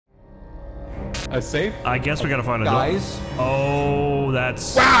A safe? I guess we gotta find a Guys. door. Oh,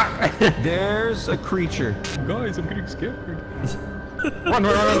 that's... There's a creature. Guys, I'm getting scared. Run.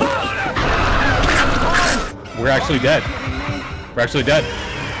 We're actually dead. We're actually dead.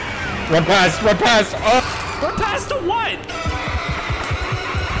 Run past. Oh. Run past to what?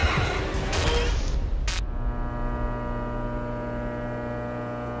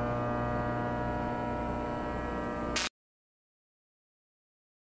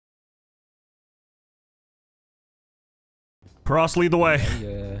 Cross, lead the way.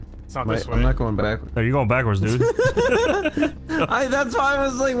 Yeah. It's not this way. I'm not going back. No, you're going backwards, dude. That's why I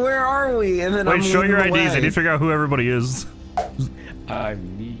was like, where are we? And then Wait, I'm show your moving IDs. I away. need to figure out who everybody is.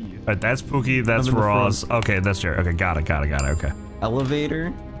 I'm me. Alright, that's Pookie, that's I'm in the Ross. Okay, that's Jared. Okay, got it, okay.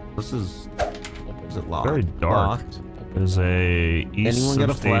 Elevator. This is it locked? Very dark. Locked. There's a east Anyone got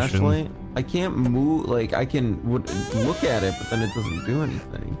a substation. flashlight? I can't move. Like I can look at it, but then it doesn't do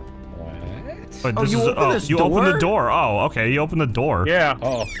anything. Wait, Oh, this you is, opened this you door? opened the door. Oh, okay, you opened the door. Yeah.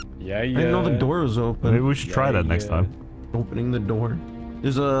 Oh, yeah. I didn't know the door was open. Maybe we should try that next time. Opening the door.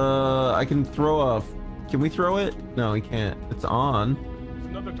 There's a. I can throw a. Can we throw it? No, we can't. It's on. There's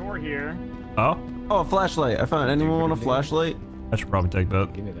another door here. Oh? Oh, a flashlight. I found. Anyone want a flashlight? I should probably take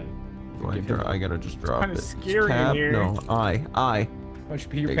that. Give me that. I gotta just drop kinda it. scary in Tab? here. No, I. Why don't you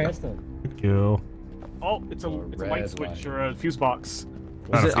pee your There you pants then? Thank you. Oh, it's a light switch or a fuse box.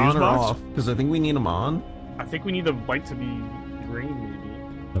 Is a it fuse on or box? off? Because I think we need them on. I think we need the light to be green, maybe.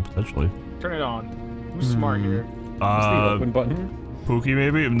 Yeah, potentially. Turn it on. Who's smart here? What's the open button? Pookie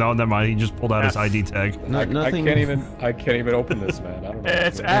maybe? No, never mind. He just pulled out his F. ID tag. Nothing. I can't even open this, man. I don't know.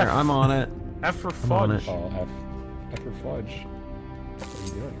 It's what F. Here, I'm on it. F for I'm on fudge. it. Oh, F for fudge. What are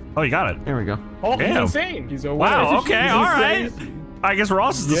you doing? Oh, you got it. There we go. Oh, he's Damn. insane. He's away. Wow, okay, He's alright. insane. I guess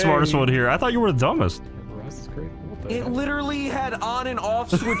Ross is the Yay. smartest one here. I thought you were the dumbest. Ross is great. What the It heck? literally had on and off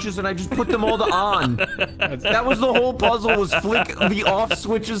switches, and I just put them all to on. That was the whole puzzle, was flick the off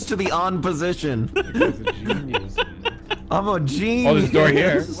switches to the on position. He's a genius, man. I'm a genius. Oh, there's a door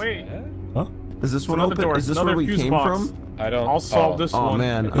here. Wait. Huh? Is this one Another open? door. Is this Another where we fuse came box. from? I don't. I'll solve this Oh one.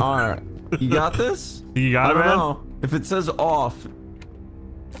 man, alright. You got this? You got I it, don't man? know. If it says off.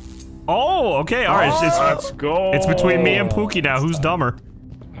 Oh, okay, alright. Let's go. It's between me and Pookie now. Who's dumber?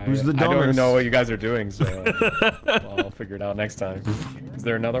 Who's the I don't even dumbest? know what you guys are doing, so I'll figure it out next time. Is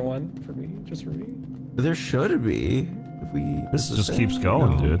there another one for me? Just for me? There should be. If we. This just keeps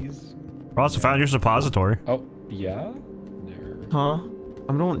going, dude. Please? Ross, I found your suppository. Oh, yeah? There. Huh?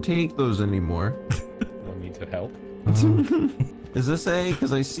 I don't take those anymore. Want me to help? Is this a?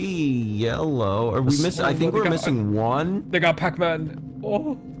 Because I see yellow. Are we missing? I think we're missing one. They got Pac-Man.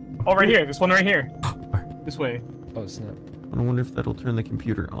 Oh. Oh, right here. This one right here. This way. Oh, snap. I wonder if that'll turn the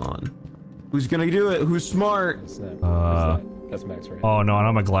computer on. Who's gonna do it? Who's smart? Snap. Who's Uh, that? That's Max, right? Oh no, I don't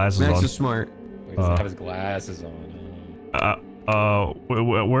have my glasses Max on. is smart. Wait, he doesn't have his glasses on.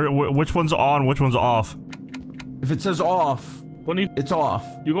 Which one's on? Which one's off? If it says off, it's off.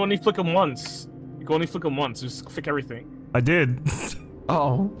 You only flick them once. You can only flick them once. Just flick everything. I did.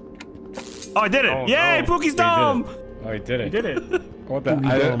 Oh. Oh, I did it! Oh, Yay, no. Pookie's dumb! Oh, he did it. You did it. What the?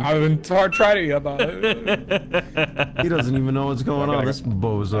 I've been trying to about it. He doesn't even know what's going on. This I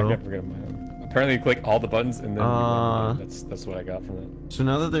bozo. kept forgetting my own. Apparently, you click all the buttons and then you win. That's what I got from it. So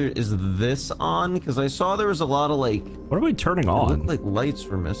now that there is this on, because I saw there was a lot of like. What are we turning It on? looked like lights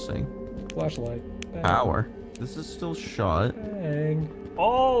were missing. Flashlight. Bang. Power. This is still shut. Bang.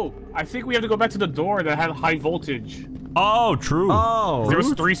 Oh, I think we have to go back to the door that had high voltage. Oh, true. Oh. There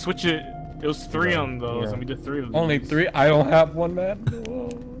was 3 switches. It was 3 on those, Yeah. and we did 3 of them. Only 3? I don't have one, man. Whoa.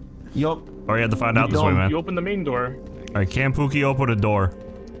 Yup. Oh, you had to find out this way, man. You open the main door. Alright, can Pookie open a door?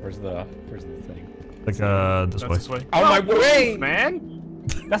 Where's the thing? Like, this That's way. this way. Oh, my way! Man!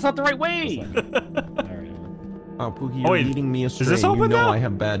 That's not the right way! Alright. Oh, Pookie, Oh, you're wait, leading me astray. this open you know now? I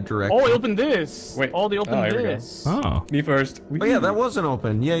have bad direction. Oh, they opened this! Wait. Oh, they opened Oh, here we go. this. Oh. Me first. Oh yeah, that wasn't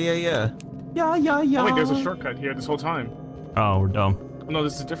open. Yeah. Yeah. Oh, wait, there's a shortcut here this whole time. Oh, we're dumb. Oh, no,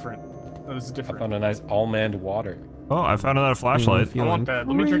 this is different. No, this is I different. found a nice almond water. Oh, I found another flashlight. I want that.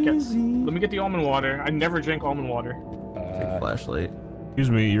 Let me drink it. Let me get the almond water. I never drank almond water. Flashlight. Excuse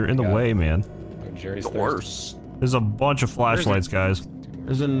me, you're in the way, man. Jerry's The worst. There's a bunch of flashlights, guys.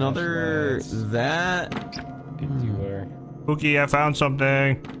 There's another that. Pookie, I found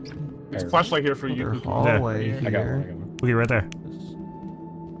something. There's a flashlight here for Another you. hallway I got here. one. Pookie, right there.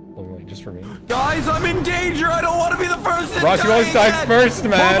 Wait, just for me. Guys, I'm in danger. I don't want to be the first. to Ross, you always die yet. first,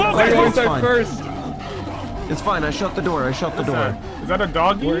 man. Whoa, whoa, Why you always it's die fine. first? It's fine. I shut the door. I shut the door. Is that a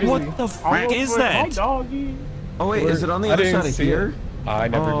doggy? What the frick is Hi, that? doggy. Oh wait, is it on the I other didn't side of see here? it. I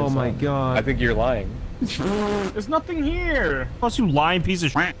never Oh even saw my it. god. I think you're lying. There's nothing here. Plus, you lying piece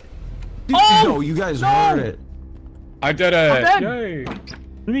of shit. Dude, Oh! no, you guys No! heard it. I did it! I'm dead. Yay! What do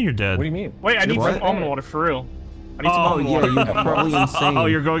you mean you're dead? What do you mean? Wait, I need What? some almond water for real. I need some Oh, almond yeah, water. you're probably insane. Oh,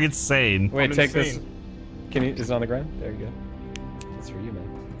 you're going insane. Wait, I'm take insane. this. Can you? Is it on the ground? There you go. That's for you, man.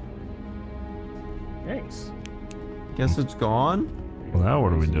 Thanks. Guess it's gone? Well, now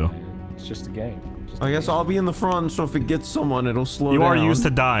what do we do? It's just a game. Just I guess I'll be in the front, so if it gets someone, it'll slow You down. are used to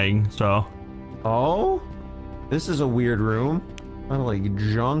dying, so. Oh? This is a weird room. A lot of, like,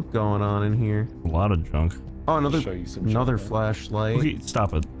 junk going on in here. A lot of junk. Oh, another show you some another junk, man. flashlight. Okay,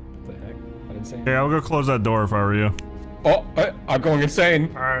 stop it. What the heck? I didn't say anything. Okay, I'll go close that door if I were you. Oh, I'm going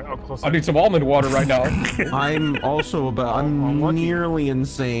insane. Alright, I'll close I it. need some almond water right now. I'm also about. I'm lucky. nearly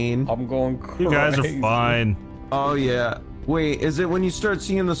insane. I'm going crazy. You guys are fine. Oh yeah. Wait, is it when you start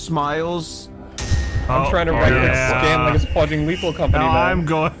seeing the smiles? I'm trying to write this scam like it's fudging lethal company, Now man.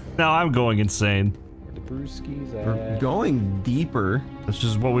 I'm going insane. Where the brewskis We're at? going deeper. That's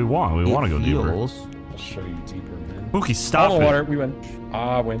just what we want. We want to go deeper. feels. I'll show you deeper, man. Pookie, stop Almond it. water, we win.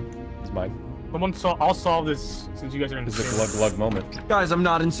 I win. It's mine. I'll solve this since you guys are in This is a glug glug moment. Guys, I'm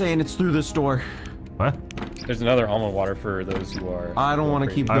not insane. It's through this door. What? There's another almond water for those who are. I don't want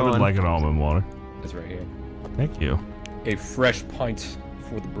to keep I going. would like an almond water. It's right here. Thank you. A fresh pint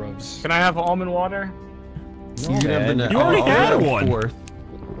for the bros. Can I have almond water? You can have the man. You already I'll had have a one. fourth.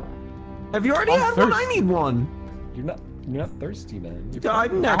 Have you already I'm had one? I thirsty. need one. You're not thirsty, man. You're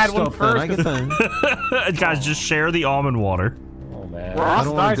I'm I had next one up then. I first. get then. Guys, just share the almond water. Oh man. Ross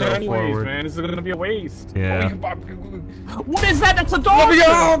don't wanna dies go anyways, forward. man. This is gonna be a waste. Yeah. What is that? That's a dog! Let me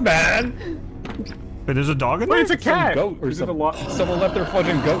go, man. Wait, there's a dog in Wait, there? it's a cat! Goat or Is it a something. lot? Someone left their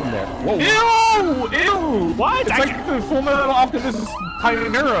fudging goat in there. Whoa. Ew! Ew! What? It's like the Full Metal Alchemist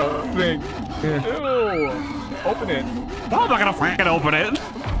Pioneera thing. Ew! Open it. No, I'm not gonna fucking open it.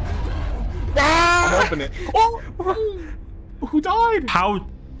 I'm open it. Oh! Who died? How?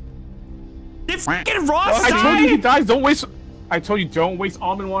 Did fucking Ross I told you he die? dies. Don't waste. I told you don't waste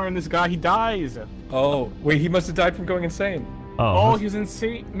almond water on this guy. He dies. Oh, wait, he must have died from going insane. Oh, he's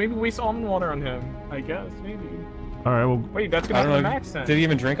insane. Maybe waste almond water on him. I guess maybe. All right. Well, Wait, that's I gonna don't happen know. to Max then. Did he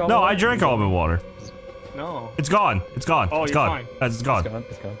even drink all no, the I water? drank almond water. No. It's gone. It's gone. Oh, it's you're gone. fine. It's gone. It's gone.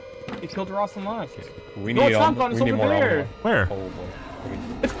 It's gone. He killed Ross and left. We No, need it's not almond- gone, it's we need over more almond there. water. Where? Oh boy.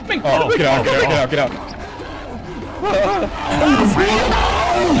 It's coming. Oh, get out! Get out! Get out!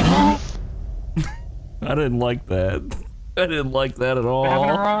 I didn't like that. I didn't like that at all. That happened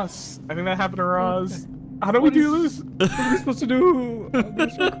to Ross. I think that happened to Ross. How do we do this? What are we supposed to do? I'm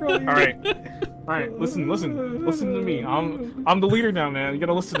gonna start crying. All right. Listen to me. I'm the leader now, man. You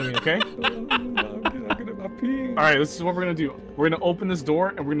gotta listen to me, okay? I'm gonna pee. All right, this is what we're gonna do. We're gonna open this door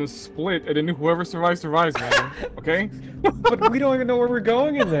and we're gonna split, and then whoever survives, man. Okay? But we don't even know where we're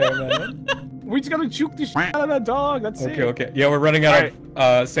going in there, man. We just gotta juke the shit out of that dog. That's it. Okay. Yeah, we're running out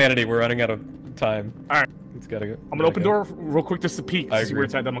of sanity. We're running out of time. All right. It's gotta go. I'm gonna open the door real quick just to peek. I See where agree.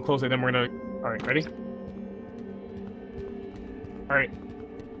 it's at. Then I'm gonna close it. Then we're gonna. All right, ready? All right.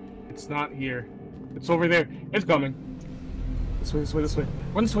 It's not here. It's over there. It's coming. This way. This way. This way.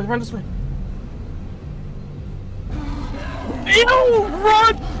 Run this way. Run this way. Ew!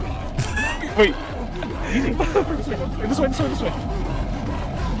 Run! Wait. Easy. This way. This way. This way.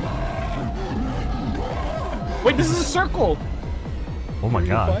 Wait, this is a circle. Oh my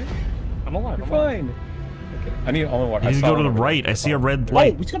god. I'm alive. You're I'm alive. fine. Okay. I need almond water. You I need to saw go to it the over there. right. I see a red Oh,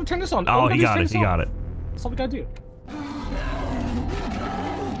 light. we just gotta turn this on. Oh, we he gotta got just it. turn He this on. got it. That's all we gotta do.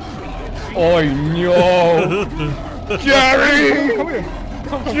 Oh no! Jerry! Come here.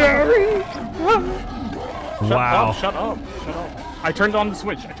 Come, Jerry! Wow. Shut up. I turned on the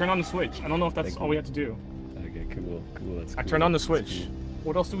switch. I don't know if that's all we have to do. Okay, cool. That's I cool. turned on the That's switch. cool.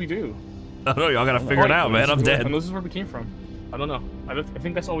 What else do we do? I don't know. Y'all gotta figure it out, man. I'm dead. And this is where we came from. I don't know. I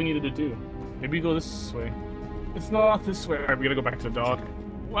think that's all we needed to do. Maybe go this way. It's not this way. Alright, we gotta go back to the dog.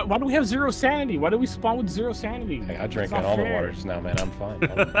 Why do we have 0 sanity? Why do we spawn with 0 sanity? Hey, I drank It's not that almond fair. water just now, man. I'm fine.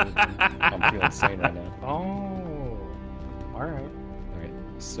 I'm feeling insane right now. Oh. Alright. Okay,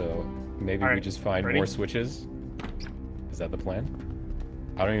 so maybe we Alright, just find ready? more switches. Is that the plan?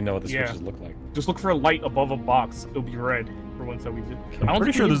 I don't even know what the Yeah. switches look like. Just look for a light above a box. It'll be red for ones that we did. Okay. I don't pretty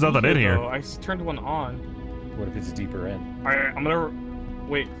think sure we there's need nothing in here. though. I just turned one on. What if it's deeper in? Alright, I'm gonna...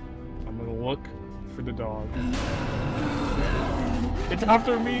 Wait. I'm gonna look for the dog. It's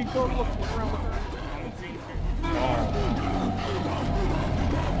after me! Go look around. Oh.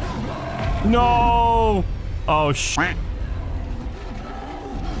 No. Oh shit.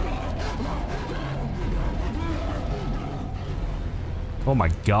 Oh my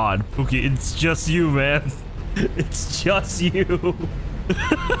god, Pookie, it's just you, man. It's just you.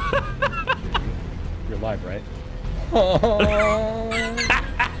 You're alive, right?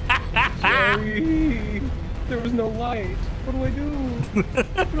 was no light. What do I do?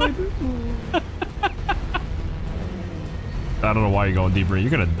 What do I do? I don't know why you're going deeper.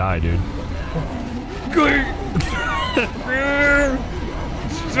 You're gonna die, dude.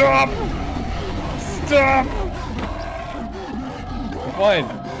 Stop! Stop! I'm fine.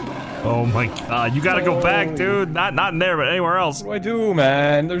 Oh my god, you gotta go back, dude. Not in there, but anywhere else. What do I do,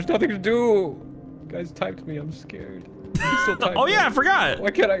 man? There's nothing to do. You guys typed me. I'm scared. You still typed Oh me. yeah, I forgot.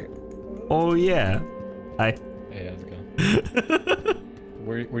 Why can't I? Oh yeah. Hi. Hey, how's it going?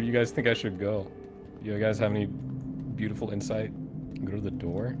 Where do you guys think I should go? You guys have any beautiful insight? Go to the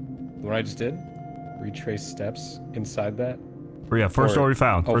door. The one I just did. Retrace steps inside that. Oh yeah, first door we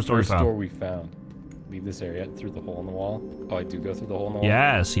found. Oh, first door we found. Leave this area through the hole in the wall. Oh, I do go through the hole in the wall?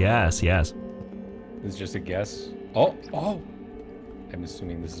 Yes, yes, yes. This is just a guess. Oh, oh! I'm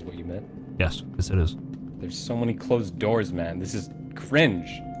assuming this is what you meant. Yes, yes it is. There's so many closed doors, man. This is cringe.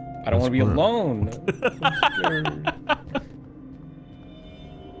 I don't want to be alone. I'm scared.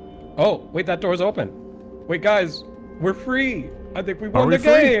 Oh, wait, that door's open. Wait, guys, we're free. I think we won the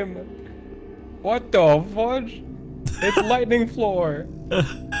game. What the fudge? It's lightning floor.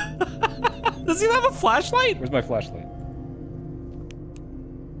 Does he have a flashlight? Where's my flashlight?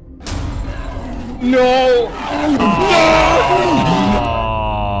 No!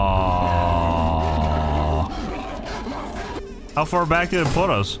 How far back did it put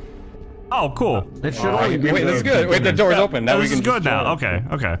us? Oh, cool. It should only be. Wait, this is good. Wait, the door's open. Now we This can is good just now. join. Okay,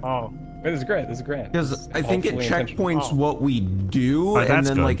 okay. Oh. Wait, this is great. This is great. Because I think it Hopefully intentional. checkpoints what we do, Alright, and that's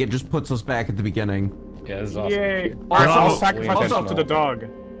then good. like it just puts us back at the beginning. Yeah, this is awesome. Yay. Alright, so I'll sacrifice Hopefully myself to the dog.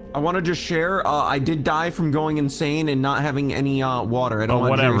 I want to just share. I did die from going insane and not having any water. I don't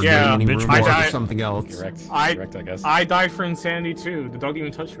want whatever. to Yeah, any bitch, room I for died. something else. Correct. I guess. I died for insanity too. The dog didn't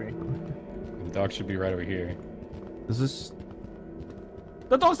even touch me. The dog should be right over here. Is this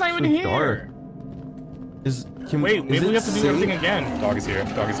The dog's not even so here. dark? Wait, maybe we have to do everything again. Dog is here.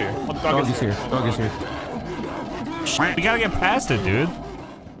 Dog is here. Oh, the Dog is here. Dog is here. We gotta get past it, dude.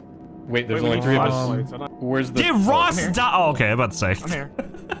 Wait, there's Wait, we only need 3 of flashlights. us. Where's the? Did Ross here. die? Oh, okay, I'm about to say. I'm here.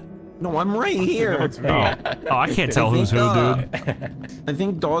 No, I'm right here. No, it's me. Oh, I can't tell who's who, dude. I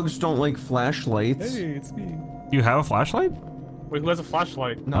think dogs don't like flashlights. Hey, it's me. You have a flashlight? Wait, who has a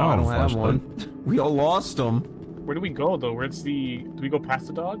flashlight? No, I I don't don't have a have one. We all lost them. Where do we go though? Where's the? Do we go past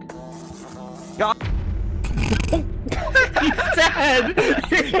the dog? God.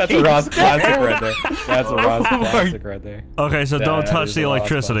 That's a Ross classic right there. That's a Ross classic right there. Okay, so don't That touch is the a Ross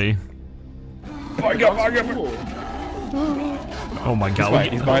electricity. Back up, back up. Oh my He's god.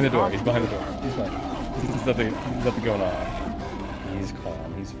 fine. He's behind the door. He's behind the door. He's fine. There's nothing going on. He's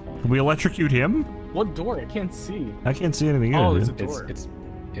calm. He's fine. Can we electrocute him? What door? I can't see. I can't see anything Oh, either, there's a dude. door.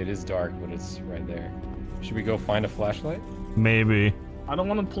 It is dark, but it's right there. Should we go find a flashlight? Maybe. I don't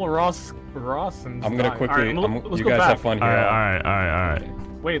want to pull Ross and. I'm gonna die. quickly. Alright, let's you go guys back. have fun here. Alright.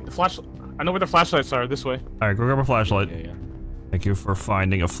 Wait, the flash. I know where the flashlights are. This way. Alright, go grab a flashlight. Yeah. Thank you for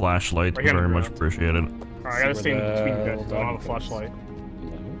finding a flashlight. I got it, Very much bro. appreciated. Alright, I gotta stay in between you guys. I don't have a flashlight.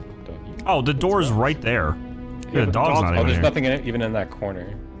 Oh, the door is right there. Yeah, the dog's not Oh, even there's here. nothing in it, even in that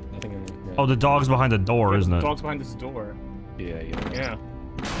corner. Nothing in. Yeah. Oh, the dog's behind the door, isn't The it? dog's behind this door. Yeah. Yeah.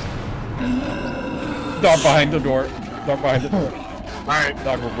 Dog behind the door. Dog behind the door. Alright.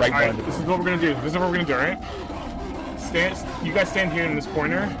 Dog right Alright, behind the this door. is what we're gonna do. This is what we're gonna do, alright? You guys stand here in this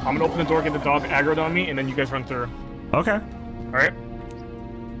corner. I'm gonna open the door, get the dog aggroed on me, and then you guys run through. Okay. Alright?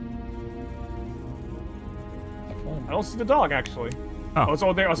 I don't see the dog, actually. Oh. It's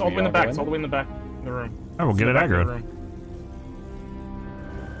all there. It's all the way in the all back. go It's all the way in the back of the room. I will get it aggroed.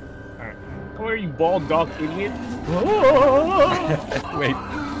 Alright. Come here, you bald dog idiot. Wait.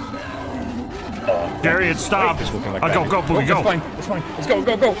 Gary, it stopped. It's looking like Go, that. go, Boogie, It's go. fine. It's fine. Let's go.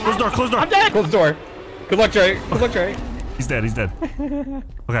 Go. Go. Close the door, close the door. I'm dead! Close the door. Good luck, Jay. Good luck, Jay. He's dead, he's dead.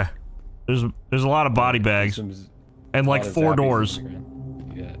 Okay. There's a lot of body bags. And like 4 doors.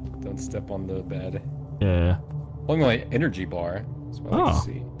 Yeah, don't step on the bed. Yeah. Only my energy bar. That's what I like to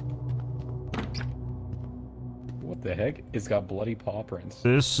see. What the heck? It's got bloody paw prints.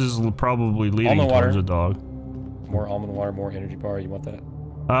 This is probably leading Almond water. towards a dog. More almond water, more energy bar. You want that?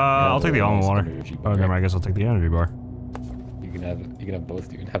 I'll take the almond water. Energy Oh, bar. never mind, I guess I'll take the energy bar. You can have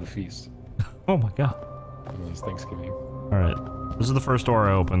both. You can have a feast. Oh my god. It's Thanksgiving. Alright. This is the first door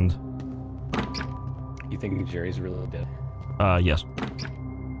I opened. You think Jerry's really dead? Yes.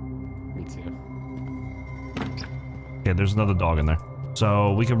 Me too. Okay, there's another dog in there.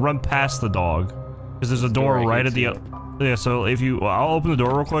 So we can run past the dog. Because there's a door right at the... Yeah, so if you... Well, I'll open the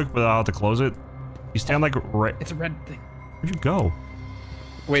door real quick, but I'll have to close it. You stand like right... It's a red thing. Where'd you go?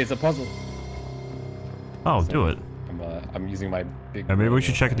 Wait, it's a puzzle. Oh, So, do it. I'm using my big... Yeah, maybe we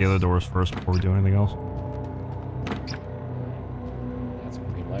should check the other doors first before we do anything else.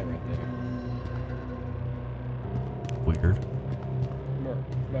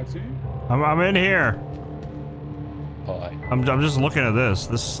 Maxie? I'm in here. Hi. I'm just looking at this.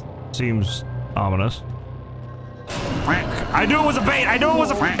 This seems ominous. I knew it was a bait. I knew it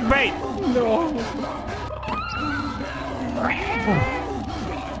was a freaking bait. No.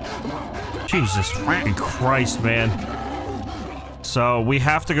 Jesus freaking Christ, man. So we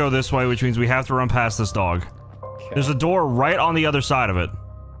have to go this way, which means we have to run past this dog. Okay. There's a door right on the other side of it.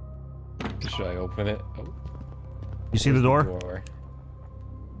 Should I open it? Oh. You see the door?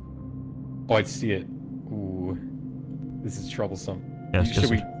 Oh, I see it. Ooh. This is troublesome. Yes, Should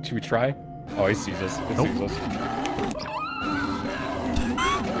we try? Oh, it sees us. It sees us.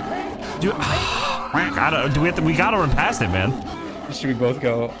 Dude, we gotta run past it, man. Should we both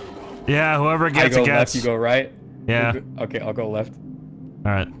go? Yeah, whoever gets it gets. Left, you go right? Yeah. Okay, I'll go left.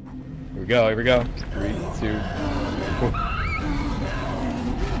 Alright. Here we go, here we go. 3, 2.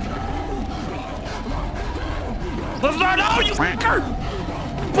 Let's not know, you fucker!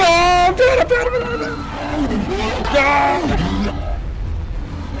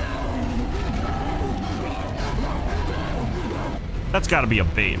 That's gotta be a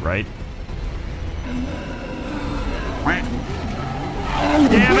bait, right?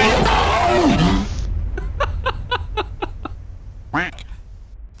 Damn it!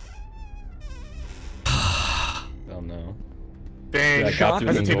 Oh no. Dang, I got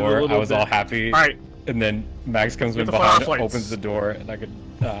through the door, I was all happy. Alright. And then Max comes in the behind, flashlights. opens the door, and I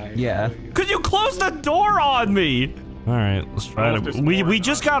could die. Yeah. Cause you closed the door on me! Alright, let's try to. We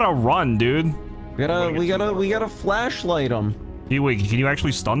just gotta run, dude. We gotta flashlight them. Wait, can you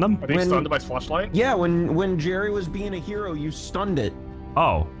actually stun them? Are they stunned by flashlight? Yeah, when Jerry was being a hero, you stunned it.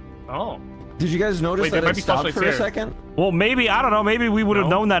 Oh. Oh. Did you guys notice Wait, there that might it be stopped for flashlights a here. second? Well, maybe, I don't know, maybe we would have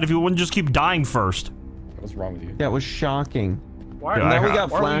known that if you wouldn't just keep dying first. What's wrong with you? That was shocking. Why? Yeah, Now we why got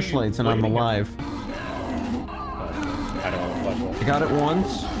flashlights and I'm alive. I don't want a flashlight. I got it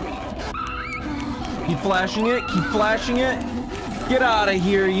once. Keep flashing it, keep flashing it. Get out of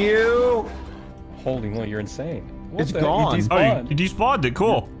here, you! Holy moly, you're insane. What It's the- gone. You Oh, despawned. you despawned it,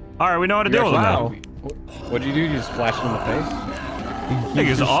 cool. Alright, we know how to deal with it now. Wow. What'd you do? You just flashed it in the face? Thing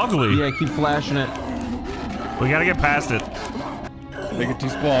is ugly. Yeah, keep flashing it. We gotta get past it. They get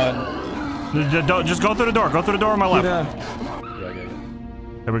despawn. Just go through the door. Go through the door on my left. Yeah.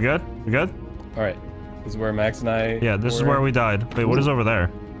 Are we good? We good? Alright. This is where Max and I Yeah, this is where we died. Wait, what is over there?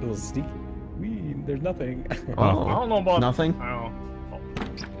 A little sneaky. There's nothing. Oh. I don't know about Nothing? I don't know.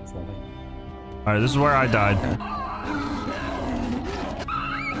 It's nothing. Alright, this is where I died.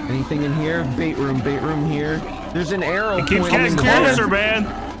 Anything in here? Bait room here. There's an arrow. It keeps pointing getting there. closer, man.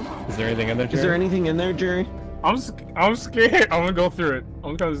 Is there anything in there, Jerry? Is there anything in there, Jerry? I'm scared. I'm gonna go through it.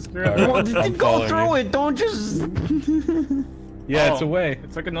 I'm kind of scared. Alright. Well, I'm go following through you. it. Don't just. Yeah, it's away.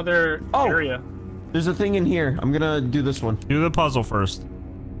 It's like another Oh. area. There's a thing in here. I'm gonna do this one. Do the puzzle first.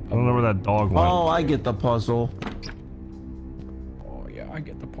 I don't know where that dog went. Oh, I get the puzzle. Oh, yeah, I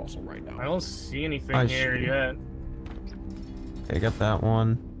get the puzzle right now. I don't see anything I here see. yet. Okay, I got that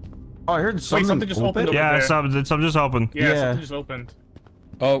one. Oh, I heard something, something just opened up. Yeah, there. some just open. Yeah, Yeah. something just opened.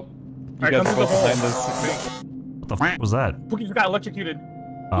 Oh, you Alright, guys come are to the both behind hole. us. What the f was that? Pookie just got electrocuted.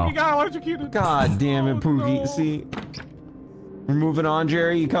 Oh. Pookie got electrocuted. God damn it, Oh, Pookie. no. See, we're moving on,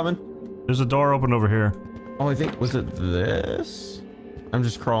 Jerry. You coming? There's a door open over here. Oh, I think was it this? I'm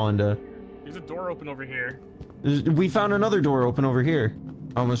just crawling to. There's a door open over here. We found another door open over here.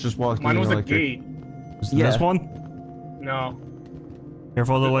 I almost just walked Mine in was the a electric. gate. Is Yeah. this one? No.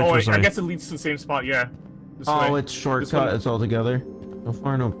 Careful of the Oh, wait, electricity. I guess it leads to the same spot. Yeah. This Oh, way. it's shortcut. This one- It's all together. So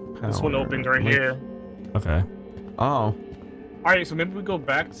far, no power. This one opened right here. Okay. Oh, Alright, so maybe we go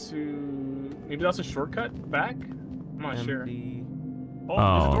back to... Maybe that's a shortcut back? I'm not sure. empty. Oh,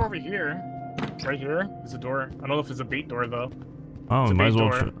 there's a Oh. door over here. Right here. There's a door. I don't know if it's a bait door, though. Oh, It's a might as bait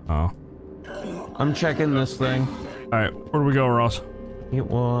well. door. Oh. I'm checking this thing. All right, where do we go, Ross? It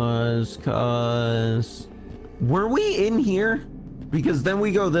was cause. Were we in here? Because then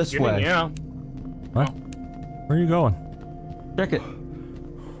we go this Get in, way. yeah. What? Where are you going? Check it.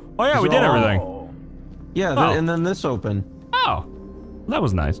 Oh yeah, we did everything. Yeah, Oh. and then this open. Oh, that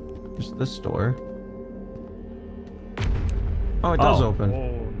was nice. There's this door. Oh, it does Oh. open.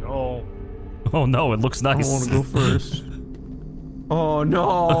 Oh, no. Oh no, it looks I nice. want to go first. Oh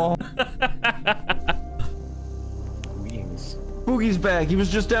no! Wings. Boogie's back. He was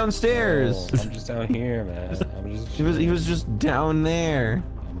just downstairs. Oh, I'm just down here, man. I'm just. He was just down there.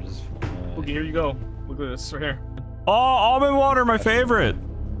 I'm just. Okay, here you go. Look at this right here. Oh, almond water, my favorite.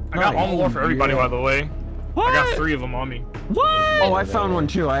 I got Nice. almond water for everybody, by the way. What? I got 3 of them on me. What? Oh, I found one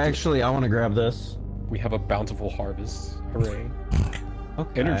too. I want to grab this. We have a bountiful harvest. Hooray.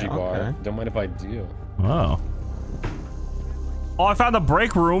 Okay, Energy bar. okay. Don't mind if I do. Oh. Oh, I found the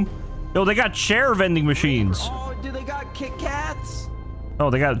break room. Yo, they got chair vending machines. Oh, do they got Kit Kats? Oh,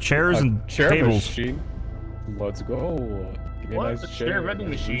 they got chairs and chair tables. Machine. Let's go. Give me What? a nice A chair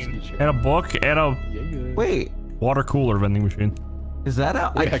vending machine? And a book and a Yeah. Wait, water cooler vending machine. is that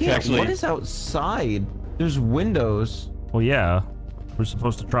out? Wait, I I can can't. actually- What is outside? There's windows. Well, yeah. We're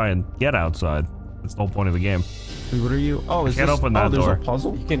supposed to try and get outside. That's the whole point of the game. Wait, what are you? Oh, is can't this? open that oh, there's door. a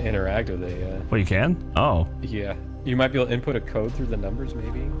puzzle. You can interact with it, yeah. Oh, you can? Oh. Yeah. You might be able to input a code through the numbers,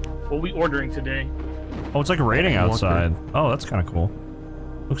 maybe? What are we ordering today? Oh, it's like raining outside. Oh, that's kind of cool.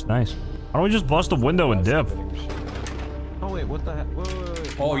 Looks nice. Why don't we just bust a window and dip? Oh wait, what the heck?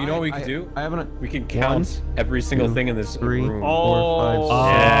 Wait. Oh, you know what we can do? I haven't. We can count every single thing in this 3, room. 4, 5, 6.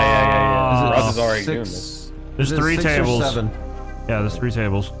 Yeah. Is it Ross is already doing 6? this. There's Is it 3 6 or tables. 7? Yeah, there's 3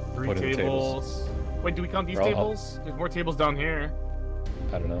 tables. 3 What are the tables. Wait, do we count these They're all tables? There's more tables down here.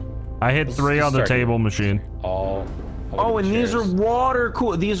 I don't know. I hit Let's 3 just on the start table machine. All Oh, of and the these are chairs. water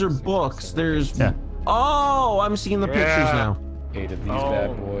cool. These are books. There's. Yeah. Oh, I'm seeing the pictures Yeah. now. 8 of these Oh,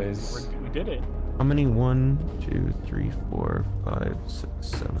 bad boys. We did it. How many? 1, 2, 3, 4, 5, 6,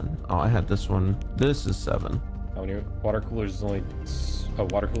 7. Oh, I had this one. This is 7. How many water coolers is only... Oh,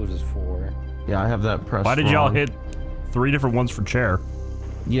 water coolers is 4. Yeah, I have that pressed. Why did y'all wrong. hit 3 different ones for chair?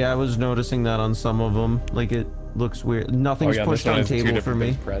 Yeah, I was noticing that on some of them. Like it looks weird. Nothing's Oh, yeah, pushed this one on has 2 table for different me.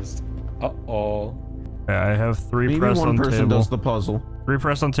 things pressed. Uh-oh. Yeah, I have 3 Maybe pressed one on person table. does the puzzle. 3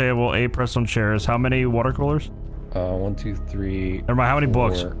 pressed on table, 8 pressed on chairs. How many water coolers? 1, 2, 3... Never mind, how many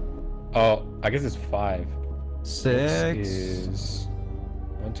books? 4. Oh, I guess it's 5. 6, Is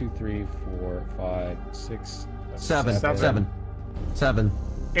 1, 2, 3, 4, 5, 6, 7, 7. 7, 7.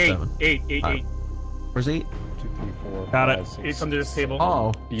 8, 7. 8, 8, 8. Where's 8? 2, 3, 4, Got 5, it. 6, 8's under this table.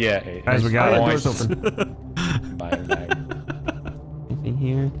 Oh, Yeah, 8. Guys, we got oh, it. doors open. Anything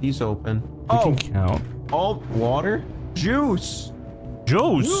here? These open. We Oh, can count. all water? Juice.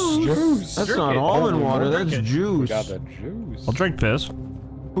 Juice! Juice! That's Drink not it. almond Oh, water. drink That's it. We juice. got the juice. I'll drink piss.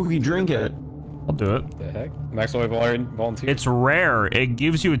 Who can drink it? I'll do it. What the heck? Maxwell volunteer. It's rare. It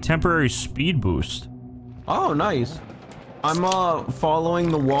gives you a temporary speed boost. Oh, nice. I'm following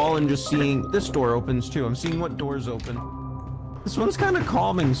the wall and just seeing this door opens too. I'm seeing what doors open. This one's kind of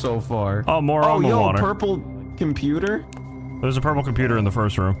calming so far. Oh, more Oh, almond yo, water. purple computer. There's a purple computer in the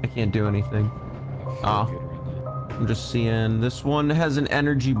first room. I can't do anything. Ah, I'm just seeing this one has an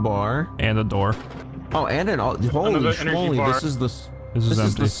energy bar. And a door. Oh, and an holy Another energy schmoly, bar. this is the This is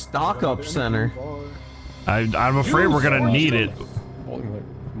empty. the stock up center. I'm afraid we're gonna need it.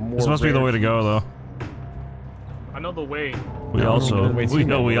 This must be the way to go, though. I know the way. We also, wait, we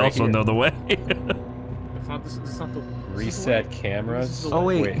know we right also here. know the way. It's not this. It's not the. Reset cameras. Oh,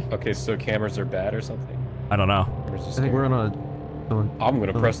 wait. Okay, so cameras are bad or something? I don't know. Cameras are I think scary. we're on a. I'm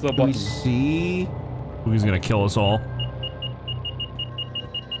gonna press the Can we button. see? Who's gonna kill us all?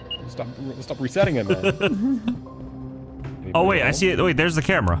 Stop resetting it, man. Oh wait, I see it. Wait, there's the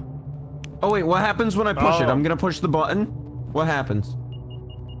camera. Oh wait, what happens when I push it? Oh. I'm gonna push the button. What happens?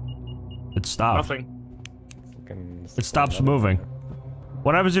 It stops. Nothing. It stops moving.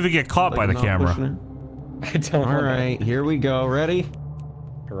 What happens if you get caught by the Like, not camera? pushing I don't it? know. All right, here we go. Ready?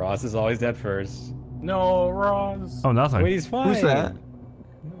 Ross is always dead first. No, Roz. Oh, nothing. Wait, he's fine. Who's that?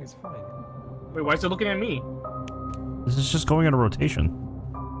 No, he's fine. Wait, why is it looking at me? This is just going in a rotation.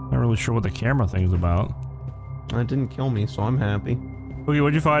 Not really sure what the camera thing's about. That didn't kill me, so I'm happy. Okay,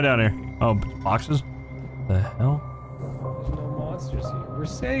 what'd you find down here? Oh, boxes? The hell? There's no monsters here. We're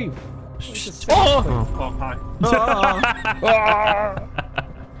safe. Oh! Oh, hi.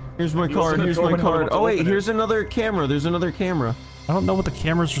 Here's my You card. open the Here's door my and hold card. it to Oh wait, open it. here's another camera. There's another camera. I don't know what the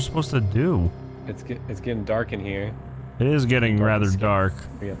cameras are supposed to do. It's getting dark in here. It is getting rather Dark.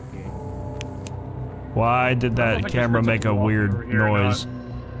 dark. We got the game. Why did I don't that think camera it's make a walk weird over here or not. noise?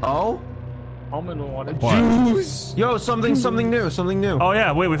 Oh, Almond water. What? Juice! yo, something new. Something new. Oh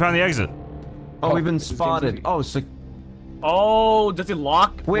yeah, wait, we found the exit. Oh, we've been this game's spotted. easy. Oh, so Oh, does it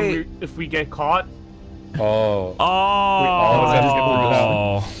lock? when Wait. if we get caught, Oh. Oh. of that just get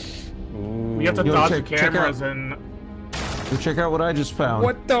blurred Ooh. we have to Yo, dodge check- the check cameras and. go check out what I just found.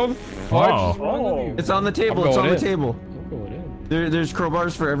 What the fudge Oh. is wrong with you? It's on the table. I'm It's on going the in. table. I'm going in. There's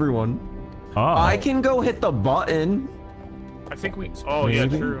crowbars for everyone. Oh. I can go hit the button, I think we. Oh yeah,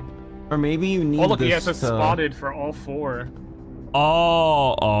 Maybe. true. or maybe you need Oh look, this yeah, it says to- spotted for all 4.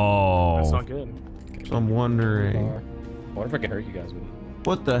 Oh. That's Oh. not good. So I'm wondering, I wonder if I can hurt you guys with it.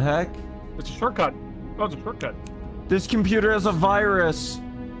 what the heck? It's a shortcut. Oh, it's a shortcut. This computer has a virus.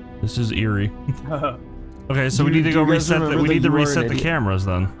 This is eerie. Okay, so we Do- need to do go you guys reset the, remember we that need to you were an reset the idiot? cameras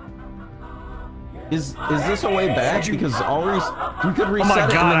then. Is this a way back? Because we could reset Oh my it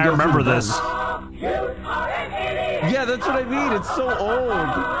and god, then I go through remember the this. vents. Yeah, that's what I mean. It's so old.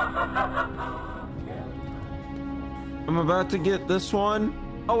 I'm about to get this one.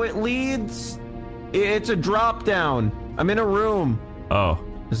 Oh, it leads. It's a drop down. I'm in a room. Oh.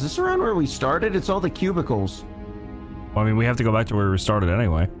 Is this around where we started? It's all the cubicles. Well, I mean, we have to go back to where we started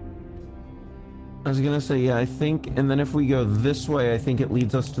anyway. I was gonna say, yeah, I think, and then if we go this way, I think it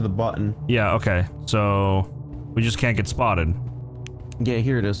leads us to the button. Yeah, okay. So, we just can't get spotted. Yeah,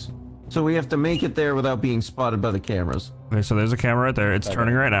 here it is. So we have to make it there without being spotted by the cameras. Okay, so there's a camera right there. It's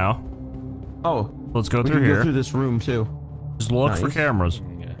turning right now. Oh. Let's go We through can here. go through this room, too. Just look for Nice. cameras.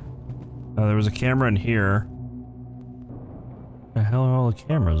 Yeah. There was a camera in here. Where the hell are all the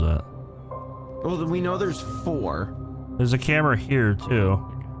cameras at? Well, then we know there's 4. There's a camera here, too.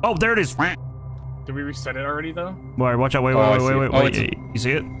 Oh, there it is! Did we reset it already, though? Wait, watch out, wait, Oh, I wait, see wait, it. wait, Oh, wait. You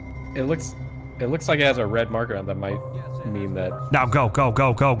see it? It looks like it has a red marker on that might mean that. Now, go, go,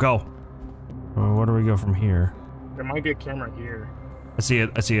 go, go, go! Where do we go from here? There might be a camera here. I see it,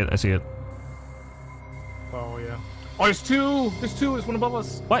 I see it, I see it. Oh, yeah. Oh, there's 2! There's 2! There's one above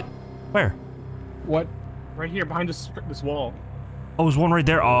us! What? Where? What? Right here, behind this wall. Oh, there's one right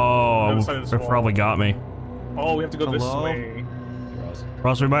there. Oh, other side of this they wall. probably got me. Oh, we have to go this Hello? way. Or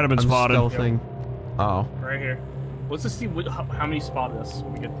else we might have been I'm spotted. stealthing. Oh. Right here. Let's just see how many spot us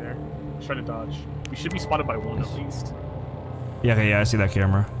when we get there. Try to dodge. We should be spotted by 1 at least. Yeah, okay, yeah, I see that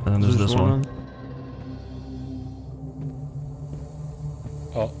camera. And then there's this one.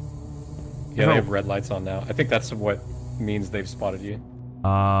 Oh. Yeah, they have red lights on now. I think that's what means they've spotted you.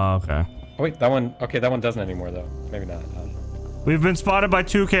 Okay. Oh wait, that one. Okay, that one doesn't anymore though. Maybe not. I don't know. We've been spotted by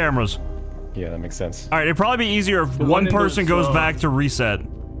 2 cameras. Yeah, that makes sense. Alright, it'd probably be easier if one in person those, goes back to reset.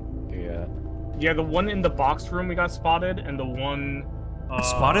 Yeah. Yeah, the one in the box room we got spotted, and the one...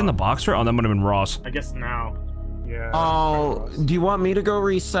 Spotted in the box room? Oh, that would have been Ross. I guess now. Yeah. Oh, do you want me to go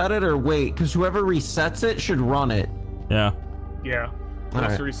reset it or wait? Because whoever resets it should run it. Yeah. Yeah. All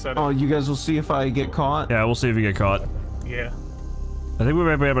Let's right. reset it. Oh, you guys will see if I get caught? Yeah, we'll see if you get caught. Yeah. I think we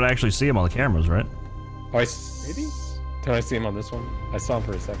might be able to actually see him on the cameras, right? Oh, maybe? Did I see him on this one? I saw him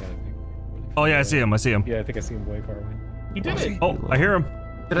for a second, I think. Oh yeah, I see him, I see him. Yeah, I think I see him way far away. He did it! Oh, I hear him.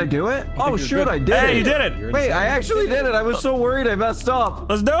 Did I do it? Oh, you're shoot, good. I did Hey, it. you did it! You're Wait, insane. I actually did it. I was so worried I messed up.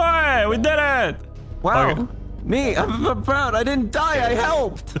 Let's do it! We did it! Wow. Okay. Me, I'm proud. I didn't die. I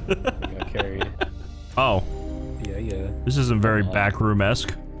helped. You got carried. Oh, Yeah. this isn't very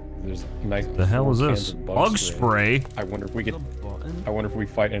backroom-esque. There's nice. The hell is this? cans of Bug spray? I wonder if we get. I wonder if we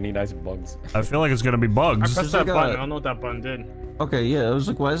fight any nice bugs. I feel like it's gonna be I bugs. pressed like that a- button. I don't know what that button did. Okay, yeah. I was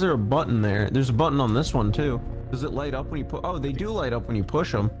like, why is there a button there? There's a button on this one too. Does it light up when you put? Oh, they do light up when you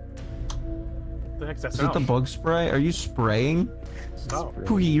push them. What the heck's that Is it the sound? bug spray? Are you spraying? Stop.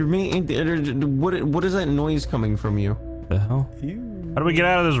 Pooey, you're making. What is that noise coming from you? The hell? How do we get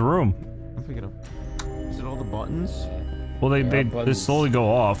out of this room? I'll pick it up. Is it all the buttons? Well, they buttons. slowly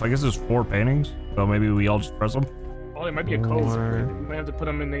go off. I guess there's 4 paintings, so maybe we all just press them. Oh, it might be a code. Or- We might have to put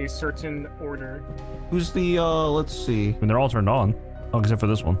them in a certain order. Who's the? Let's see. I mean, they're all turned on. Oh, except for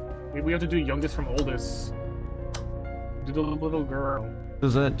this one. Maybe we have to do youngest from oldest. Do the little girl.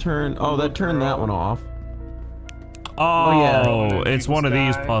 Does that turn? Oh, that turned that one off. Oh, yeah. it's one of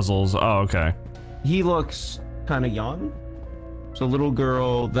these Guy. puzzles. Oh, okay. He looks kind of young. So little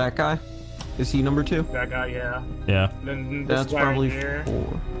girl, that guy. Is he number 2? That guy, yeah. Yeah. And then this That's guy probably right here.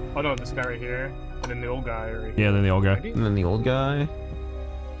 4. Oh no, this guy right here. And then the old guy right here. Yeah, then the old guy. And then the old guy.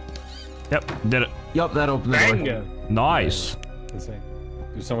 Yep, did it. Yup, that opened the Bang! door. Nice. Insane.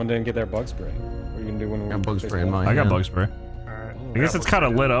 If someone didn't get their bug spray, what are you gonna do when we Got bug face spray in bugs? mine. I got Yeah. bug spray. Alright. I guess it's kind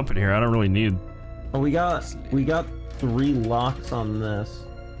of lit up in here. I don't really need. Oh, we got 3 locks on this.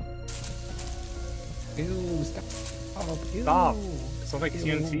 Ew, stop. Oh, ew. Stop. It sounds like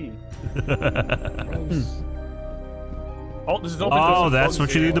TNT. Gross. Oh, this is open. Oh, There's that's bugs what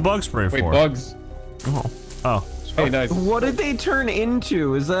you here. need the bug spray Wait, for. bugs. Oh. Oh, Hey, nice. What did they turn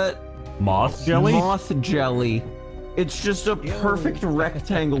into? Is that moth jelly? moth jelly? It's just a perfect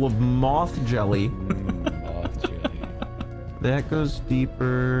rectangle of moth jelly. Moth jelly. That goes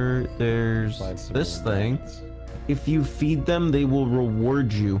deeper. There's Find some this more thing. bugs. If you feed them, they will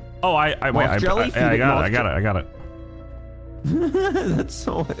reward you. Oh, wait, Moth jelly? Feed I it got moth it. I got it. That's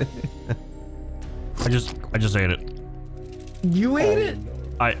so. I just ate it. You ate it?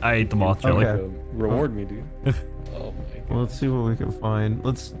 I ate the moth jelly. Okay. Reward me, dude. Oh my god. Well, let's see what we can find.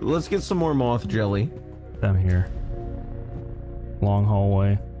 Let's get some more moth jelly. Down here. Long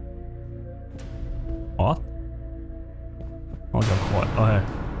hallway. Moth? Oh, got what? Oh, hey.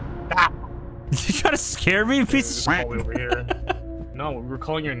 Did you try to scare me, you piece of shit? Hallway over here. No, we were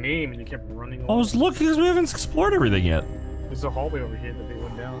calling your name and you kept running. I was looking because we haven't explored everything yet. There's a hallway over here that they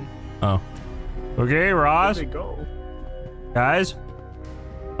went down. Oh. Okay, Ross. Where'd they go? Guys.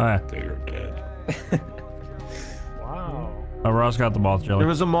 Alright. They're dead. Wow. Oh, Ross got the moth jelly. There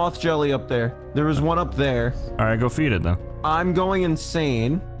was a moth jelly up there. There was one up there. Alright, go feed it then. I'm going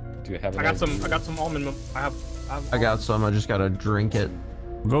insane. Do you have? I got some almond milk. I got some. I just gotta drink it.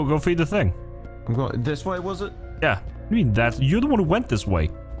 Go feed the thing. I'm going this way. Was it? Yeah. I mean, you're the one who went this way.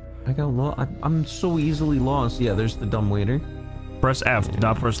 I got lost. I'm so easily lost. Yeah, there's the dumb waiter. Press F, do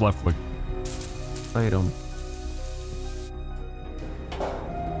not press left click. Item.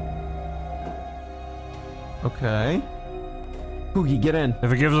 Okay. Pookie, get in.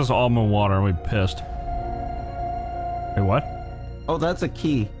 If it gives us almond water, I'm gonna be pissed. Wait, what? Oh, that's a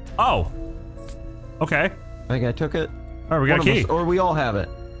key. Oh. Okay. I think I took it. Alright, we got a key. Or we all have it.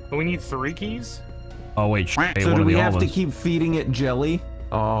 But we need 3 keys? Oh wait, So one do of we the have to almonds. keep feeding it jelly?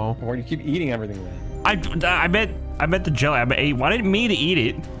 Oh. Or you keep eating everything, man. I meant the jelly. Why didn't me to eat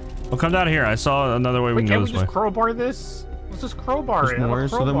it? Well, come down here. I saw another way we Wait, can can't go we this way. just crowbar this? Let's just crowbar There's it. more,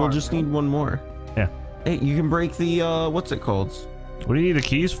 so then we'll Crowbar. just need one more. Yeah. Hey, you can break the, what's it called? What do you need the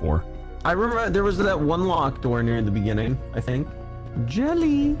keys for? I remember there was that one locked door near the beginning, I think.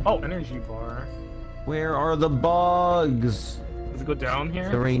 Jelly. Oh, energy bar. Where are the bugs? Does it go down here?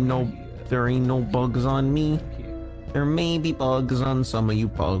 There ain't no bugs on me. There may be bugs on some of you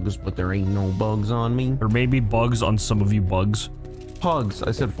pugs, but there ain't no bugs on me. There may be bugs on some of you bugs. Pugs.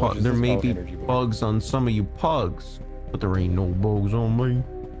 I said What pug. is There this? may Oh, be energy bar. bugs on some of you pugs, but there ain't no bugs on me.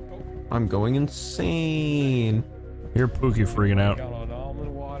 I'm going insane. You're Pookie freaking out. Got an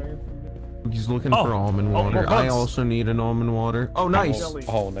almond water. He's looking Oh. for almond Oh, water. more I bugs. also need an almond water. Oh, nice. Jelly.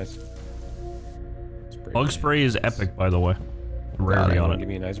 Oh, nice. Spray Bug it. spray is epic, by the way. Got Rarely it. on Give it.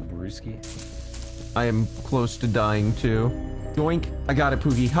 me a nice brewski. I am close to dying too. Yoink. I got it,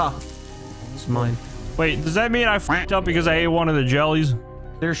 Poogie. Ha. It's mine. Wait, does that mean I f***ed up because I ate one of the jellies?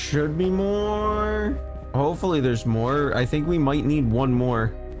 There should be more. Hopefully there's more. I think we might need one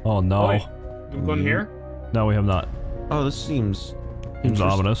more. Oh no. Wait, do we go in here? No, we have not. Oh, this seems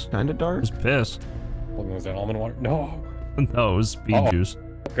ominous. Kind of dark. It's piss. What was that? Almond water? No. No, it was speed Uh-oh. juice.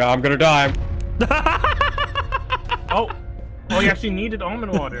 God, I'm gonna die. Oh, you actually needed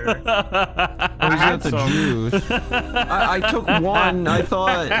almond water. Oh, I is had that the some. juice? I took one. I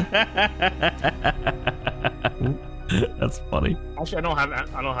thought. That's funny. Actually, I don't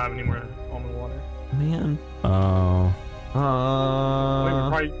have any more almond water. Man. Oh. Wait, we're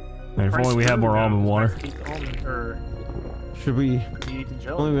probably. If only we had more almond water. Almond, or Should we? eat the Only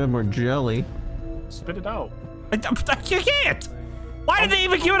jelly. we had more jelly. Spit it out. You can't! Why did they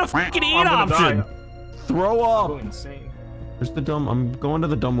even give it a fucking eat I'm gonna option? die. Throw I'm up. going insane. There's the dumb. I'm going to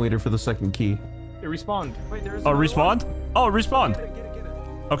the dumb waiter for the second key. It respawned. Wait, there's. Oh, respawned? Oh, it respawned.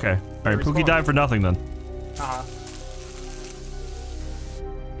 Okay. Alright, Pookie Respawned. died for nothing then.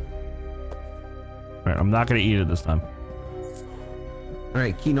 Alright, I'm not gonna eat it this time. All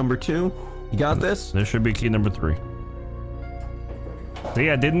right, key number 2. You got this? There should be key number 3. See,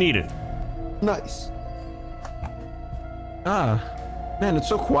 I didn't eat it. Nice. Ah, man, it's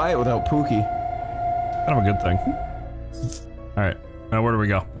so quiet without Pookie. Kind of a good thing. Alright, now where do we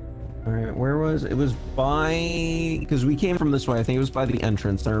go? All right, where was it? Was by, because we came from this way. I think it was by the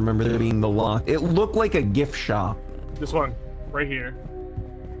entrance. I remember there being the lock. It looked like a gift shop. This one, right here.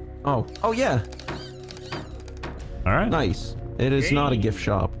 Oh yeah, Alright. nice. It is not a gift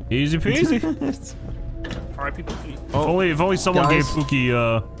shop. Easy peasy. R.I.P. Pookie. If only someone guys. gave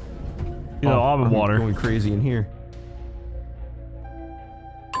Pookie, almond I'm water. going crazy in here.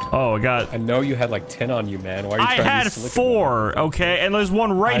 Oh, I got... I know you had like 10 on you, man. Why are you I trying to had be slick 4, okay? And there's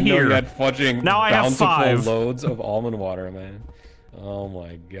one right I know here. you had fudging Now I have bountiful 5. loads of almond water, man. Oh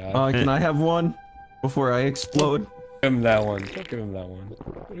my god. Can I have one before I explode? Give him that one. Don't give him that one.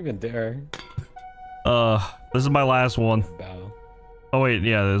 Don't even dare. This is my last one. Bow. Oh wait,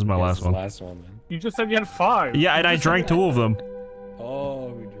 yeah, this is my last one. Last one, man. You just said you had 5. Yeah, and I drank 2 of them. Oh,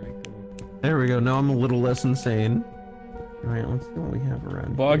 we drank them. There we go. Now I'm a little less insane. All right, let's see what we have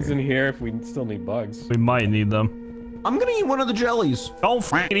around Bugs here. in here if we still need bugs. We might need them. I'm gonna eat one of the jellies. Don't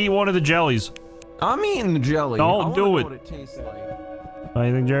f***ing eat one of the jellies. I'm eating the jelly. Don't I wanna do know it. What it tastes like.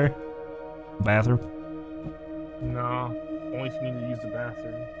 Anything, Jerry? Bathroom? No, only if you need to use the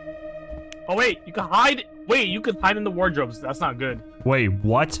bathroom. Oh wait, you can hide. Wait, you can hide in the wardrobes. That's not good. Wait,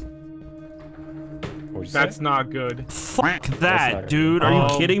 what? What'd you That's say? not good. Fuck not that, good. dude. Are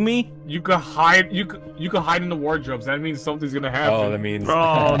you kidding me? You can hide. You can hide in the wardrobes. That means something's gonna happen. Oh, that means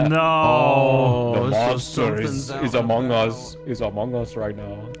Oh no. Oh, the so monster is something's out among now. us. Is among us right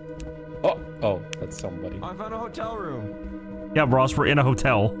now. Oh, that's somebody. I found a hotel room. Yeah, Ross, we're in a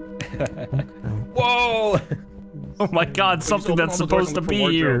hotel. Whoa! Oh my god, Just something open that's all the doors supposed and to look for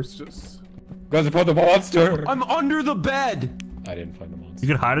be here. wardrobes, just- Guys, I found the monster. I'm under the bed. I didn't find the monster.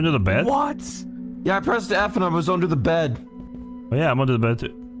 You could hide under the bed? What? Yeah, I pressed F and I was under the bed. Oh yeah, I'm under the bed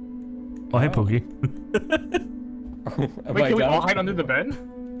too. Oh, hey, Pookie. Wait, can we all hide under the bed?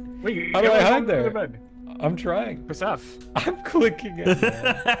 Wait, how do I hide there? The bed? I'm trying. Press F. I'm clicking it.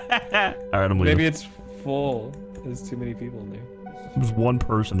 Alright, I'm leaving. Maybe it's full. There's too many people in there. There's one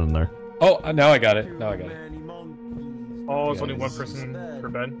person in there. Oh, now I got it. Now I got it. Oh, it's only one person per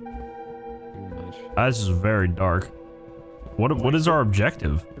bed. Too much. This is very dark. What is our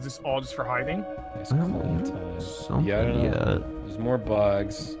objective? Is this all just for hiding? Nice clean time. Yeah, I don't know. There's more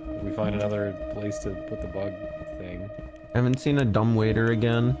bugs. If we find another place to put the bug thing. I haven't seen a dumb waiter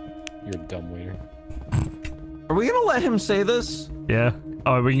again. You're a dumb waiter. Are we gonna let him say this? Yeah.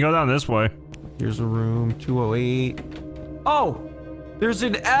 Oh, we can go down this way. Here's a room, 208. Oh! There's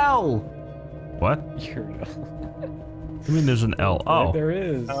an L! What? You're an L. I mean, there's an L. Oh. There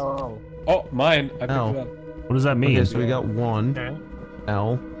is. Oh. Oh, mine. I picked L. it up. What does that mean? Okay, so we got one. Okay.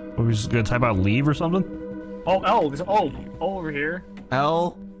 L. Are we just gonna type out leave or something? Oh, L. There's O over here.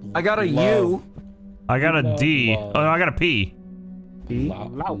 L. I got a Love. U. I got a D. Love. Oh, no, I got a P. P.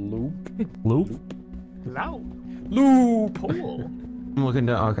 Loop. Loop? Loud. Loophole. I'm looking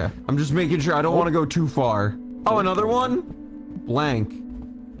down. Okay. I'm just making sure I don't want to go too far. Oh, another one? Blank.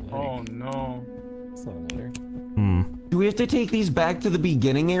 Oh no. That's not a letter. Hmm. Do we have to take these back to the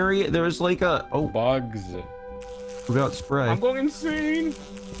beginning area? There's like a... Oh, Bugs. we got spray. I'm going insane.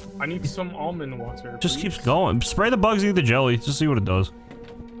 I need some almond water. Just please. keeps going. Spray the bugs into the jelly. Just see what it does.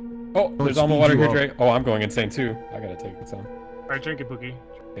 Oh, there's almond water here, Dre. Oh, I'm going insane too. I gotta take some. Alright, drink it, Pookie.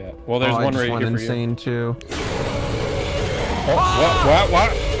 Yeah. Well, there's I one just right went here for you. insane too. Oh,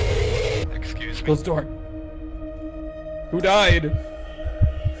 what? Excuse me. Close the door. Who died?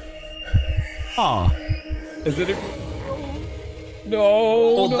 Aw. Is it?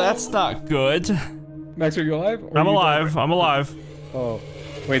 No. Well, no. that's not good. Max, are you alive? Or I'm are you alive. I'm alive. dead? Oh.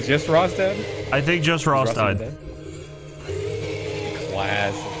 Wait, just Ross dead? I think just Ross Ross died. dead?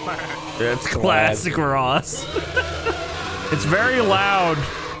 Classic. It's classic Ross. It's very loud.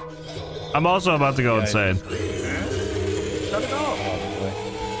 I'm also about to go insane. Shut it up. Oh, boy.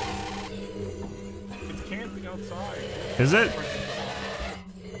 It's camping outside. Is it? I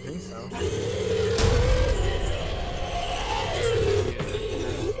think so.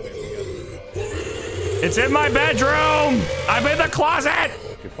 It's in my bedroom. I'm in the closet.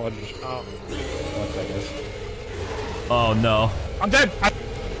 Good fudge. Fudge, I guess. Oh no. I'm dead.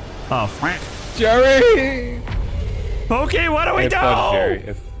 Oh, frank. Jerry! Pokey, what do we do? Fudge,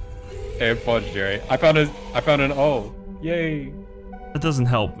 Jerry. Hey, fudge, Jerry. I found an O. Yay. That doesn't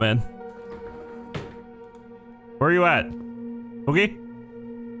help, man. Where are you at? Pokey?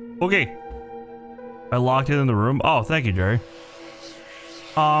 Pokey? I locked it in the room. Oh, thank you, Jerry.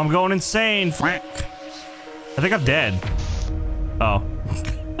 Oh, I'm going insane, Frank. I think I'm dead. Oh.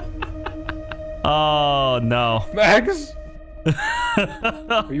 Oh, no. Max?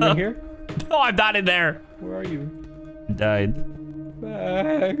 Are you in here? No, I'm not in there. Where are you? I died.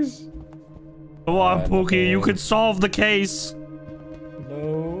 Max? Come on, Pookie, you could solve the case.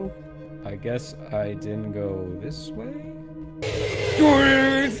 No. I guess I didn't go this way?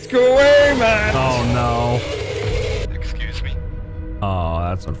 Go away, man! Oh, no. Excuse me? Oh,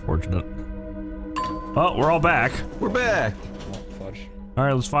 that's unfortunate. Oh, we're all back. We're back. Oh, fudge. All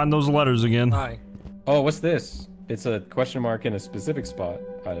right, let's find those letters again. Hi. Oh, what's this? It's a question mark in a specific spot.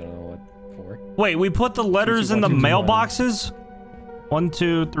 I don't know what for. Wait, we put the letters in the mailboxes? 1,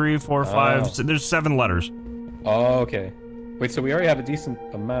 2, 3, 4, 5. So there's 7 letters. Oh, okay. Wait, so we already have a decent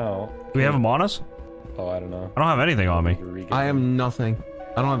amount. Do we have them on us? Oh, I don't know. I don't have anything on me. I am nothing.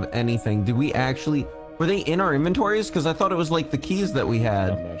 I don't have anything. Did we actually... Were they in our inventories? Because I thought it was like the keys that we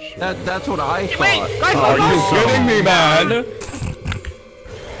had. I'm not sure. That's what I thought. Are you kidding me, man?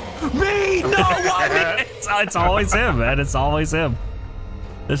 Me? No, why me? It's always him, man. It's always him.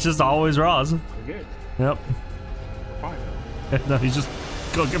 It's just always Roz. We're good. Yep. We're fine. No, he's just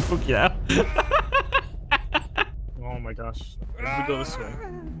cooking Pookie now. Oh my gosh. Let's go this way.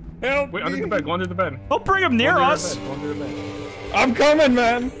 Help Wait, me. under the bed. Go under the bed. Don't bring him near Go under us. the bed, go under the bed. I'm coming,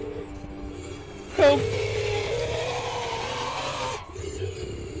 man. Help.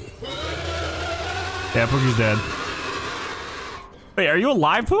 Yeah, Pookie's dead. Wait, are you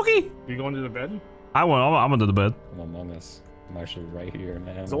alive, Pookie? You go under the bed? I'm under the bed. I'm among us. I'm actually right here,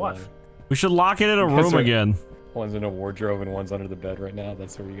 man. So what? We should lock it in a Because room they're- again. One's in a wardrobe and one's under the bed right now.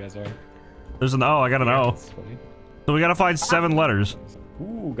 That's where you guys are. There's an O. I got an O. That's funny. So we gotta find 7 letters.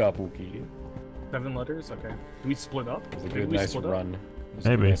 Ooh, got Pookie. 7 letters? Okay. Do we split up? It was a Maybe good, we nice split up? run. It was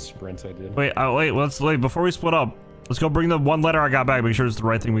Maybe. a nice sprint I did. Wait, wait. Let's before we split up. Let's go bring the 1 letter I got back. Make sure it's the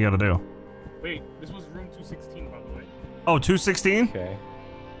right thing we gotta do. Wait, this was room 216, by the way. Oh, 216? Okay.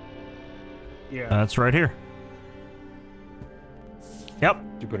 Yeah. That's right here. Yep.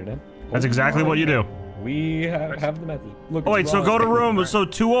 Did you put it in? That's exactly what you do. We have the method. Look. Oh, wait, so go to room. So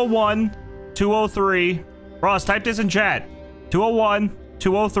 201, 203. Ross, type this in chat. 201,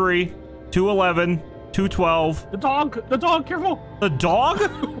 203, 211, 212. The dog, careful. The dog?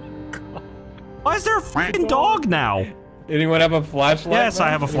 Why is there a freaking dog now? Anyone have a flashlight? Yes, I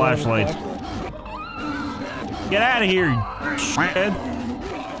have a Anyone flashlight. Get out of here, you shithead.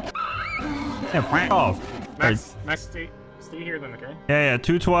 Yeah, f off. Max, stay here then, okay? Yeah,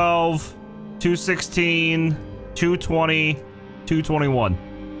 212, 216, 220, 221.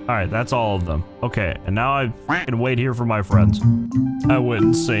 Alright, that's all of them. Okay, and now I can wait here for my friends. I went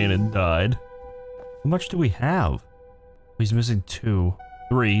insane and died. How much do we have? He's missing 2.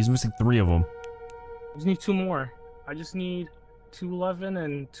 3. He's missing 3 of them. I just need 2 more. I just need 211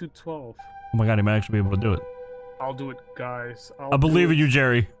 and 212. Oh my god, he might actually be able to do it. I'll do it, guys. I believe in you,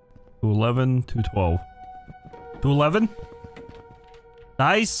 Jerry. 211, 212. 211?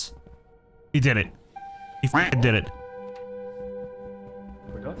 Nice. He did it. He f***ing did it.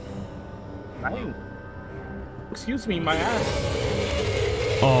 Wait up. Nine. Excuse me, my ass.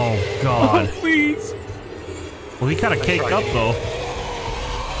 Oh god. Please. Well, he kind of caked up though.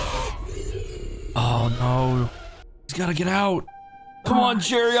 Oh no. He's gotta get out. Come on,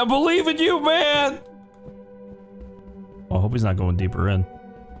 Jerry. I believe in you, man. Well, I hope he's not going deeper in.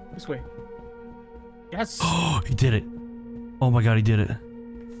 This way. Yes. Oh, he did it. Oh my god, he did it.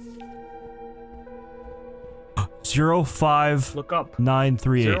 05. Look up.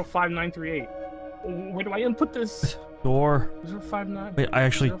 938. 05938. Where do I input this? Door. 059. Wait, I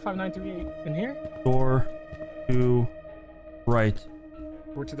actually. 05938. In here? Door to right.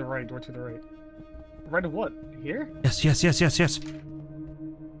 Door to the right. Door to the right. Right of what? Here? Yes, yes, yes, yes, yes.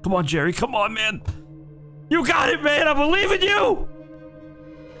 Come on, Jerry. Come on, man. You got it, man. I believe in you.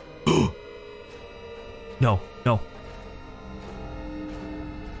 No, no.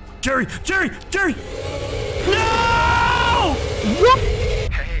 Jerry, Jerry, Jerry. No!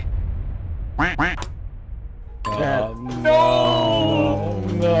 Hey. No!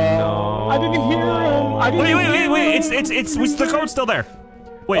 No! I didn't hear him. I didn't Wait. It's the code's still there.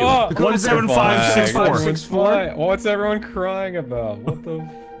 Wait, Oh, 17564. What's everyone crying about? What the fudge?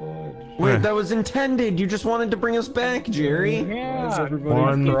 Wait, that was intended. You just wanted to bring us back, Jerry. Why is Yeah.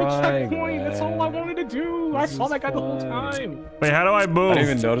 everybody Keep a crying? checkpoint. That's all I wanted to do. I saw that guy the whole time. Wait, how do I move? I didn't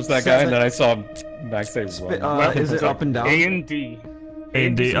even notice that guy, and then I saw Max say run. Is it up and down? A and D. A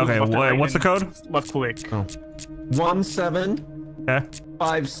and D. Okay, what's the code? Left click.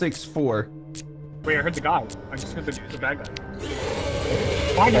 17564. Wait, I heard the guy. I just heard the bad guy.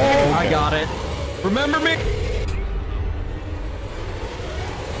 Oh, I got it. Remember me?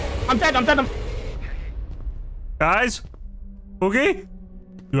 I'm dead. Guys? Okay?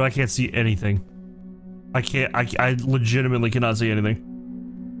 Dude, I can't see anything. I legitimately cannot see anything.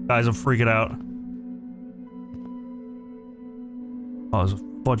 Guys, I'm freaking out. Oh, there's a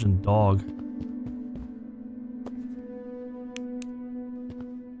fudging dog.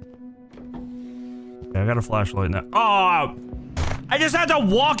 Okay, I got a flashlight now. Oh! I just had to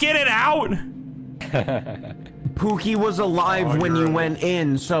walk in and out! Pookie was alive when you went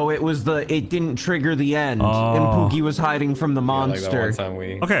in, so it didn't trigger the end. And Pookie was hiding from the monster. Like that one time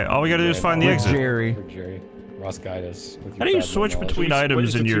we Okay, all we gotta do is find the with exit. Jerry. Jerry. Ross, guide us. With your How do you fabulous switch knowledge. between Split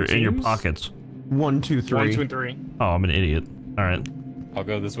items in into your two teams? pockets? 1, 2, 3. 1, 2, and 3. Oh, I'm an idiot. Alright. I'll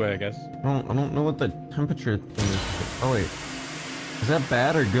go this way, I guess. I don't know what the temperature thing is. Oh wait, is that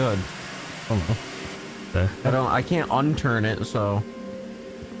bad or good? I don't know. Okay. I can't unturn it, so.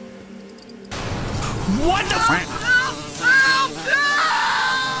 What the f-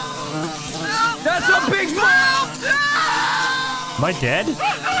 That's a big mouth! Am I dead?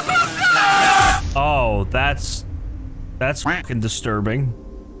 Oh, that's fucking disturbing.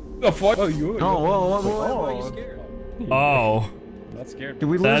 The fuck? Oh, you. Oh, whoa, why are you scared? Oh, I'm not scared. Did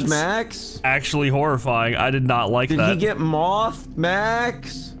we lose That's- Max? actually horrifying. I did not like Did that. he get moth,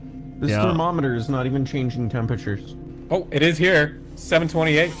 Max? This Yeah. thermometer is not even changing temperatures. Oh, it is here.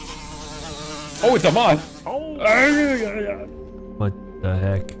 728. Oh, it's a moth. Oh! What the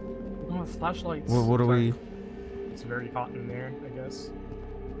heck? Oh, flashlights. What do we? It's very hot in there, I guess.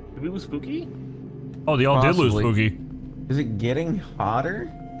 Did we lose Spooky? Oh, they all did lose Possibly. Spooky. Is it getting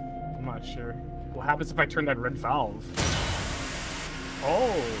hotter? I'm not sure. What happens if I turn that red valve?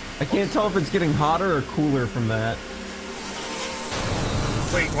 Oh! I can't tell if it's getting hotter or cooler from that.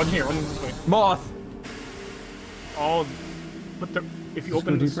 Wait, one here, one this way. Moth! Oh, but If you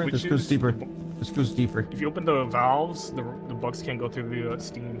open the switches, This goes deeper. This goes deeper. If you open the valves, the bugs can't go through the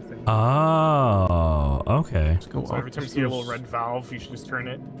steam thing. Oh, okay. Go So every time you see a little red valve, you should just turn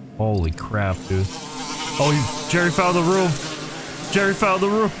it. Holy crap, dude. Oh, Jerry found the room. Jerry found the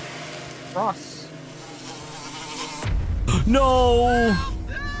room. Ross. No.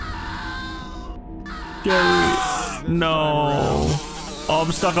 Jerry. No. Oh,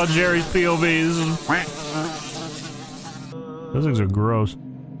 I'm stuck on Jerry's POVs. Those things are gross.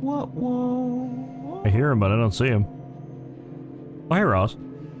 What? Whoa. I hear him, but I don't see him. Oh, hey, Ross.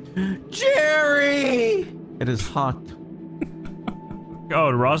 Jerry! It is hot. Oh,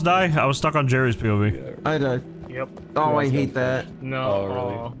 did Ross die? I was stuck on Jerry's POV. I died. Yep. Oh, I hate that. No. Oh,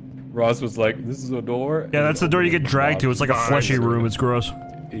 really? Ross was like, "This is a door." Yeah, that's the door you get dragged to. It's like a fleshy room. It's gross.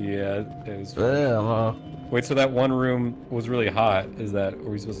 Yeah, it was. Ugh. Wait, so that one room was really hot. Is that? Are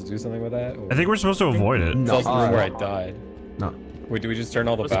we supposed to do something with that? Or? I think we're supposed to avoid it. It's No. also the room where I died. No. Wait, do we just turn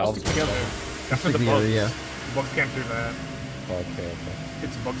all the Let's valves? stick together. That's for the together, bugs. yeah. The bugs can't do that. Okay.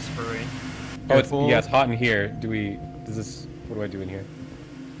 It's bug spray. Oh, it's, Careful. yeah, it's hot in here. Do we? Does this? What do I do in here?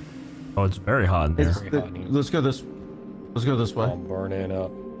 Oh, it's very hot in there. It's Very hot in here. let's go this. Let's go this way. I'm burning up.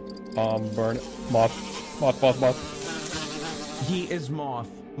 Burn. Moth. Heat is moth.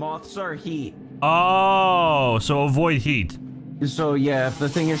 Moths are heat. Oh, so avoid heat. So yeah, if the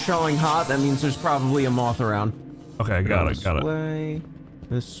thing is showing hot, that means there's probably a moth around. Okay, got it. This way.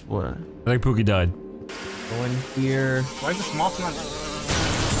 This way. I think Pookie died. Go in here. Why is this moth not?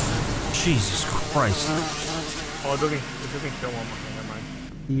 Jesus Christ. Oh, it doesn't kill him. Okay, never mind.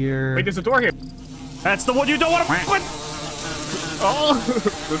 Here. Wait, there's a door here. That's the one you don't want to put. Oh,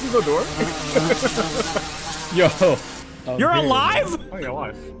 this is a door. Yo. I'm You're here. alive? Oh, you're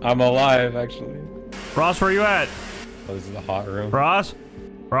alive. I'm alive, actually. Ross, where you at? Oh, this is the hot room. Ross?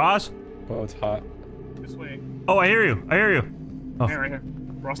 Ross? Oh, it's hot. This way. Oh, I hear you. I hear you. Oh. Right here.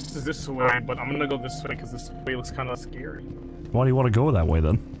 Ross is this way, but I'm gonna go this way because this way looks kind of scary. Why do you want to go that way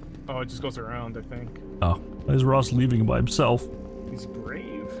then? Oh, it just goes around, I think. Oh, why is Ross leaving by himself? He's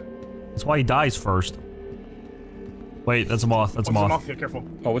brave. That's why he dies first. Wait, that's a moth. That's a There's moth. here, careful.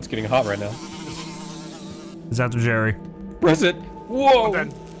 Oh, it's getting hot right now. It's after Jerry. Press it. Whoa. I'm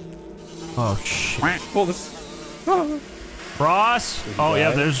dead. Oh, shit. Pull this. Ross? Did he Oh, yeah,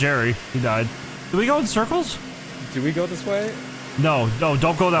 die? there's Jerry. He died. Did we go in circles? Do we go this way? No,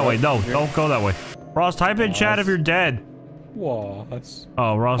 don't go that way. No, here. don't go that way. Ross, type in chat if you're dead. Whoa, that's.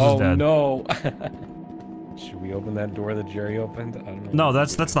 Oh, Ross Oh is dead. no. Should we open that door that Jerry opened? I don't know. No,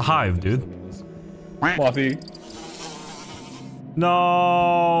 that's the hive, dude. Mothy.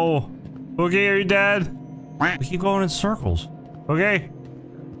 No. Okay, are you dead? We keep going in circles. Okay.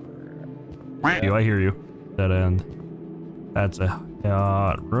 I hear you. Dead end. That's a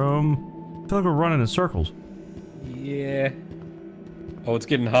room. I feel like we're running in circles. Yeah. Oh, it's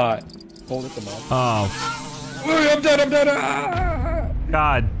getting hot. Hold it, the moth. Oh, I'm dead. Ah!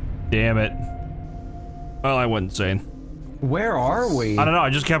 God damn it. Well, I went insane. Where are we? I don't know. I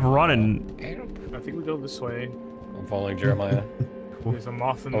just kept running. I think we go this way. I'm following Jeremiah. There's a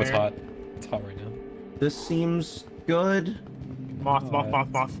moth in Oh, there. it's hot. It's hot right now. This seems good. Moth.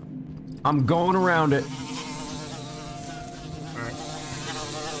 I'm going around it. Alright.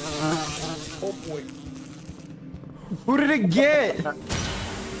 Oh boy. Who did it get? I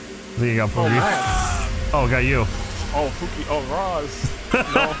think you got Pookie. Oh, got you. Oh, Pookie. Oh, Roz.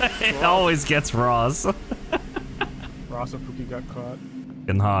 No, It always gets Ross. Roz and Pookie got caught.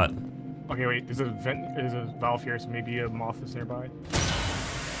 Getting hot. Okay, wait. There's a vent. There's a valve here, so maybe a moth is nearby.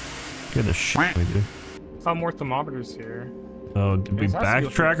 Get the shit we do. Found more thermometers here. Oh, did we Yes, I see a-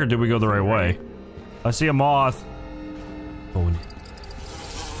 backtrack or did we go the right way? I see a moth. Oh.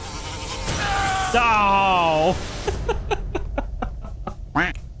 No!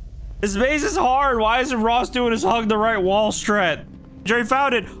 This maze is hard. Why isn't Ross doing his hug the right wall strat? Jerry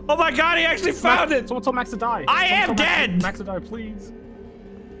found it. Oh my god, he actually found it. Someone told Max to die. I Someone am told dead. Max to die, please.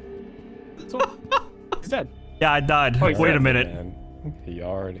 He's dead. Yeah, I died. Oh, he's Wait a dead. minute. Man, he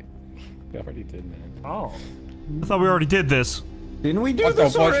already did, man. Oh. I thought we already did this. Didn't we do What the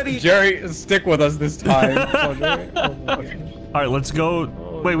this fuck? already? Jerry, stick with us this time. Oh, Jerry. Oh, my gosh. All right, let's go.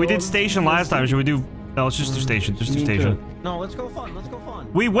 Wait, we did station last time. Should we do? No, let's just do station. Just do Me station. too. No, let's go fun. Let's go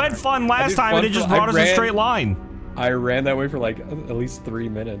fun. We went fun last did time, fun and it just for- I brought us in a ran- straight line. I ran that way for like at least 3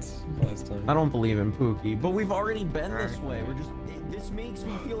 minutes last time. I don't believe in Pookie, but we've already been this way. We're just. This makes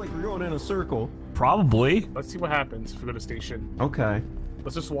me feel like we're going in a circle. Probably. Let's see what happens if we go to station. Okay.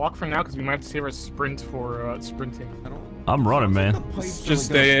 Let's just walk for now because we might have to save our sprint for sprinting. I'm running, man. Just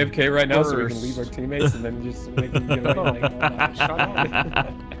stay AFK right now so we can leave our teammates and then just make them get away. Like, oh, no, shut up.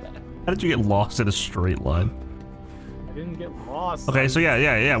 How did you get lost in a straight line? I didn't get lost. Okay, so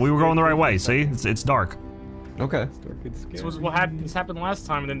yeah. We were going the right way. See, it's dark. Okay. This was what happened. This happened last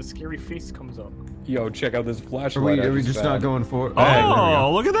time, and then the scary face comes up. Yo, check out this flashlight. Are we just not going for it?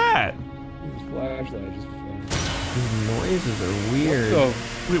 Oh, look at that. This flashlight I just found. These noises are weird.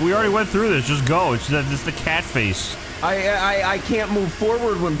 We already went through this. Just go. It's the cat face. I can't move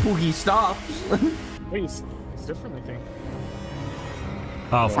forward when Poogie stops. Wait, it's different, I think.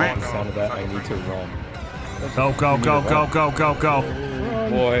 Oh, The sound of that, I need to run. Go.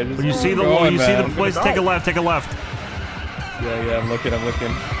 Boy, When you see the place, take a left. Yeah, I'm looking.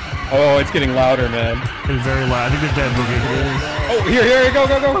 Oh, it's getting louder, man. It's very loud. I think they're dead, Boogie. Oh, here, go.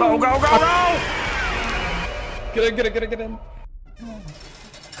 Go! Get in.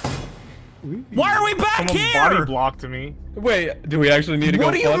 Why are we back Someone here? body blocked me. Wait, do we actually need to go?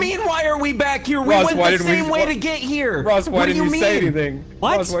 What do you mean? Why are we back here? We Ross, went the same way to get here. Ross, why didn't you say anything?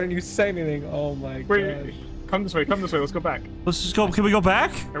 What? Ross, why didn't you say anything? Oh my god. Wait, come this way. Let's go back. Let's just go. Can we go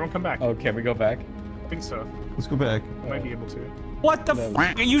back? Everyone come back. Oh, can we go back? I think so. Let's go back. Might be able to. What the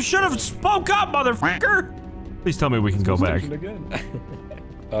f? You should have spoke up, motherfucker. Please tell me we can go back.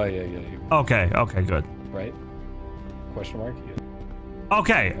 Oh yeah. Okay, good. Right? Question mark? Yeah.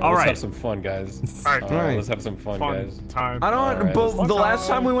 Okay, Well, all let's right. have some fun, guys. Alright, Let's have some fun, guys. time. I don't. Alright, But let's- the last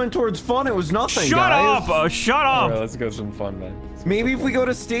time we went towards fun, it was nothing. Shut guys. up! Shut up! Alright, let's go some fun, man. Maybe if we go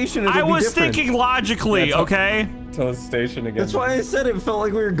to station, it'll I be was different. thinking logically, Yeah, okay? Tell the station again. That's why I said it felt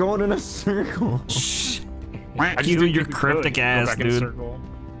like we were going in a circle. Shh. I just You didn't and your think we could cryptic go ass, back in a dude. circle.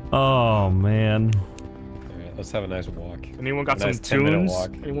 Oh man. Alright, let's have a nice walk. Anyone got A nice some 10-minute tunes? walk.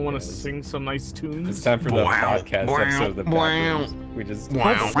 Anyone want Yeah, to let's- sing some nice tunes? It's time for the podcast episode of the Backrooms. We just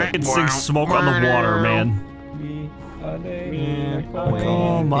Fucking sing Smoke on the Water, man. I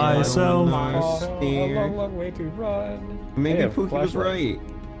call myself. A long way to run. Maybe Hey, a Pookie was flashlight.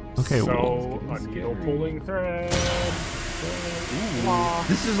 right. Okay, So, a needle pulling thread.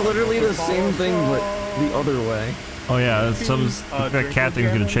 This is literally the same thing, but the other way. oh yeah, that cat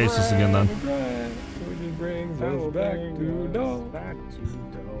thing's gonna chase us again then. Which brings us back to dough.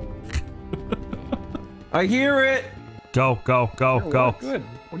 I hear it. Go. Good.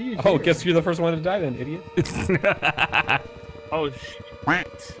 What are you Oh, doing? guess you're the first one to die then, idiot. Oh,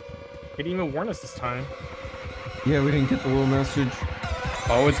 shit. He didn't even warn us this time. Yeah, we didn't get the little message.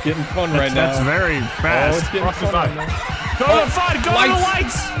 Oh, it's getting fun right now. That's very Oh, fast. it's getting Cross the fun right side. now. Go to the front. Go to the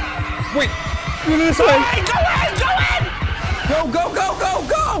lights. Wait, go this Go way. in. Go in.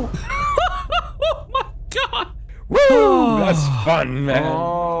 Go! Oh my god. Woo! That's fun, man.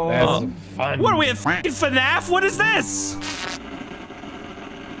 Oh. That's fun. What are we at fucking FNAF? What is this?